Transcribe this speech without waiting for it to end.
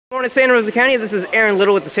Morning, Santa Rosa County. This is Aaron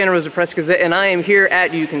Little with the Santa Rosa Press-Gazette, and I am here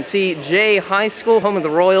at, you can see, Jay High School, home of the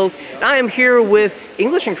Royals. And I am here with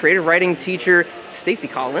English and creative writing teacher Stacey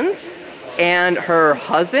Collins and her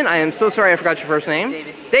husband. I am so sorry I forgot your first name.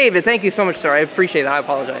 David. David, thank you so much, sir. I appreciate that. I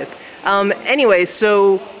apologize. Anyway,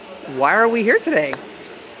 so why are we here today?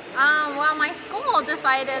 Well, my school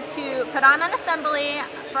decided to put on an assembly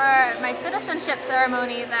for my citizenship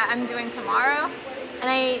ceremony that I'm doing tomorrow. And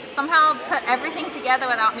they somehow put everything together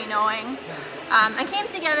without me knowing. I came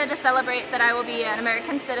together to celebrate that I will be an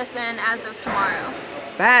American citizen as of tomorrow.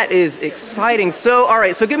 That is exciting. So, all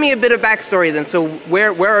right, so give me a bit of backstory then. So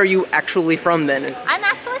where are you actually from then? I'm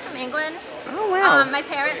actually from England. Oh, wow. My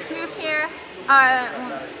parents moved here.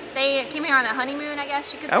 They came here on a honeymoon, I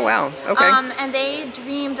guess you could say. Oh, wow. Okay. And they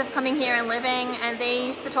dreamed of coming here and living, and they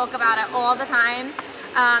used to talk about it all the time.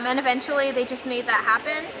 And eventually they just made that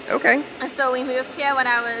happen. Okay. And so we moved here when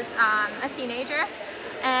I was a teenager,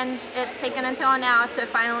 and it's taken until now to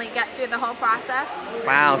finally get through the whole process.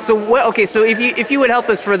 Wow. So what? Okay. So if you would help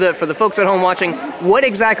us for the folks at home watching, what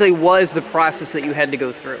exactly was the process that you had to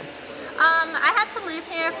go through? I had to live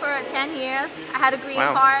here for 10 years. I had a green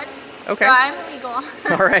card. Okay. So I'm legal.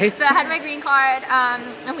 All right. So I had my green card,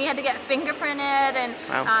 and we had to get fingerprinted and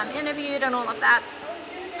interviewed and all of that.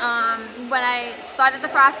 When I started the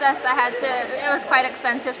process, it was quite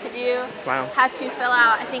expensive to do. Wow. Had to fill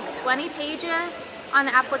out, I think, 20 pages on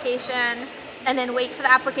the application, and then wait for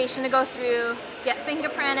the application to go through, get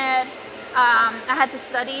fingerprinted. I had to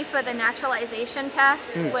study for the naturalization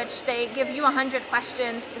test, which they give you 100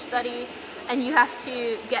 questions to study, and you have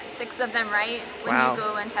to get 6 of them right when you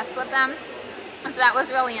go and test with them. And so that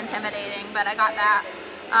was really intimidating, but I got that.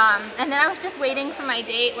 And then I was just waiting for my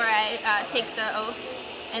date where I take the oath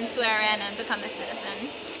and swear in and become a citizen.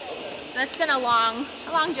 So it's been a long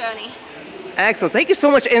journey. Excellent. Thank you so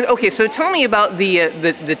much. And okay, so tell me about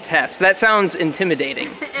the test. That sounds intimidating.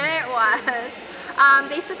 It was.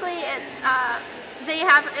 Basically, it's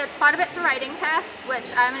part of it's a writing test,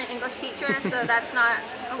 which I'm an English teacher, so that's not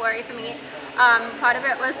a worry for me. Part of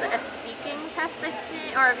it was a speaking test, I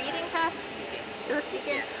think, or a reading test. It was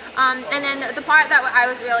speaking. And then the part that I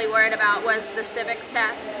was really worried about was the civics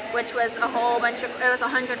test, which was a whole bunch of, it was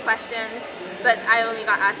 100 questions, but I only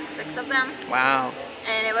got asked 6 of them. Wow.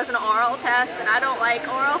 And it was an oral test, and I don't like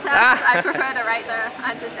oral tests. I prefer to write the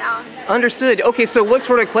answers down. Understood. Okay, so what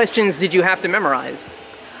sort of questions did you have to memorize?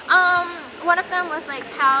 One of them was like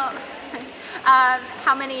how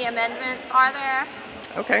many amendments are there?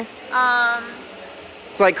 Okay.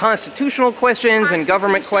 It's like constitutional questions and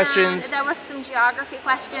government questions. There was some geography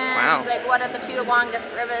questions. Wow. Like what are the 2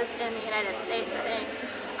 longest rivers in the United States, I think.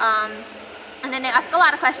 And then they ask a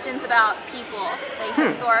lot of questions about people, like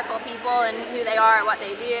historical people and who they are, what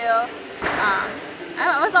they do.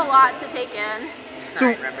 It was a lot to take in.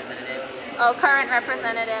 Current representatives. Oh, current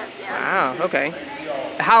representatives, yes. Wow, okay.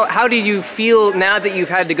 How do you feel now that you've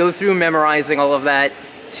had to go through memorizing all of that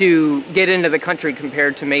to get into the country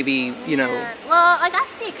compared to maybe, you know... Well, like I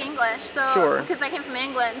speak English, so because I came from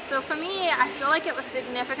England, so for me, I feel like it was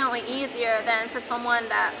significantly easier than for someone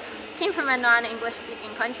that came from a non-English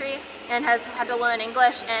speaking country and has had to learn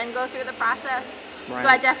English and go through the process. Right. So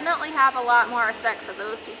I definitely have a lot more respect for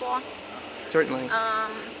those people. Certainly.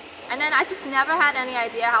 And then I just never had any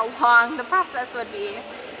idea how long the process would be.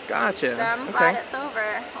 Gotcha. So I'm glad it's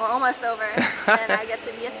over, or almost over, and I get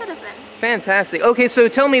to be a citizen. Fantastic. Okay, so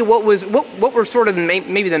tell me what were sort of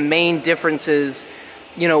maybe the main differences,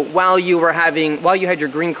 you know, while you had your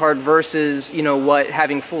green card versus, you know,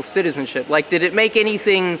 having full citizenship. Like, did it make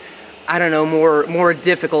anything, I don't know, more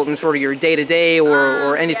difficult in sort of your day-to-day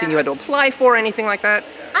or anything you had to apply for, anything like that?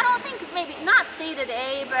 I don't think, maybe not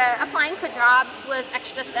day-to-day, but applying for jobs was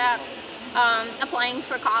extra steps. Applying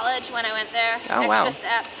for college when I went there, extra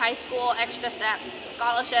steps. High school, extra steps.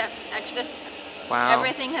 Scholarships, extra steps. Wow.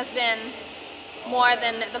 Everything has been more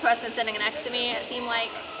than the person sitting next to me. It seemed like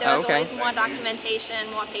there was always more documentation,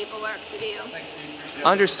 more paperwork to do.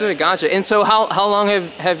 Understood, gotcha. And so how long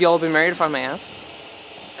have y'all been married, if I may ask?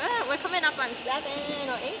 We're coming up on 7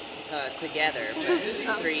 or 8. Together, but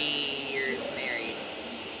 3 years married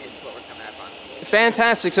is what we're coming up on.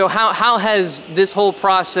 Fantastic. So how has this whole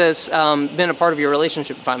process been a part of your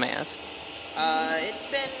relationship, if I may ask?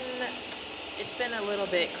 It's been a little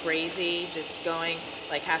bit crazy, just going,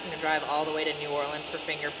 like having to drive all the way to New Orleans for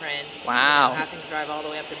fingerprints. Wow. You know, having to drive all the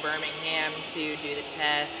way up to Birmingham to do the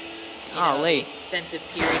test. Golly. Extensive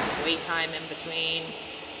periods of wait time in between.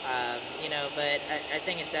 You know, but I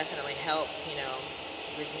think it's definitely helped, you know,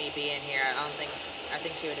 with me being here. I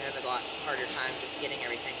think she would have a lot harder time just getting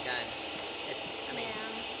everything done. I mean,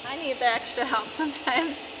 I need the extra help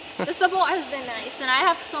sometimes. The support has been nice, and I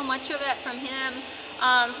have so much of it from him,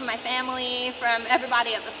 from my family, from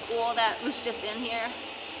everybody at the school that was just in here.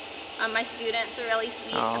 My students are really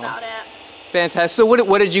sweet about it. Fantastic. So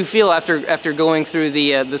what did you feel after going through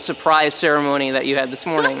the surprise ceremony that you had this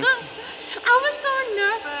morning? I was so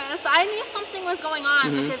nervous. I knew something was going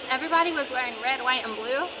on because everybody was wearing red, white, and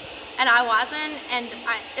blue, and I wasn't, and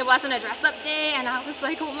it wasn't a dress-up day, and I was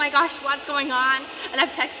like, oh my gosh, what's going on? And I'm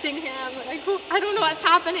texting him, like, I don't know what's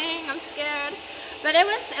happening, I'm scared. But it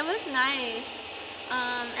was nice,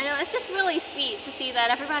 and it was just really sweet to see that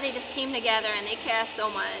everybody just came together and they care so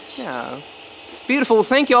much. Yeah. Beautiful.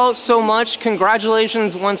 Thank you all so much.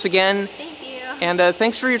 Congratulations once again. Thank you. And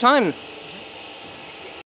thanks for your time.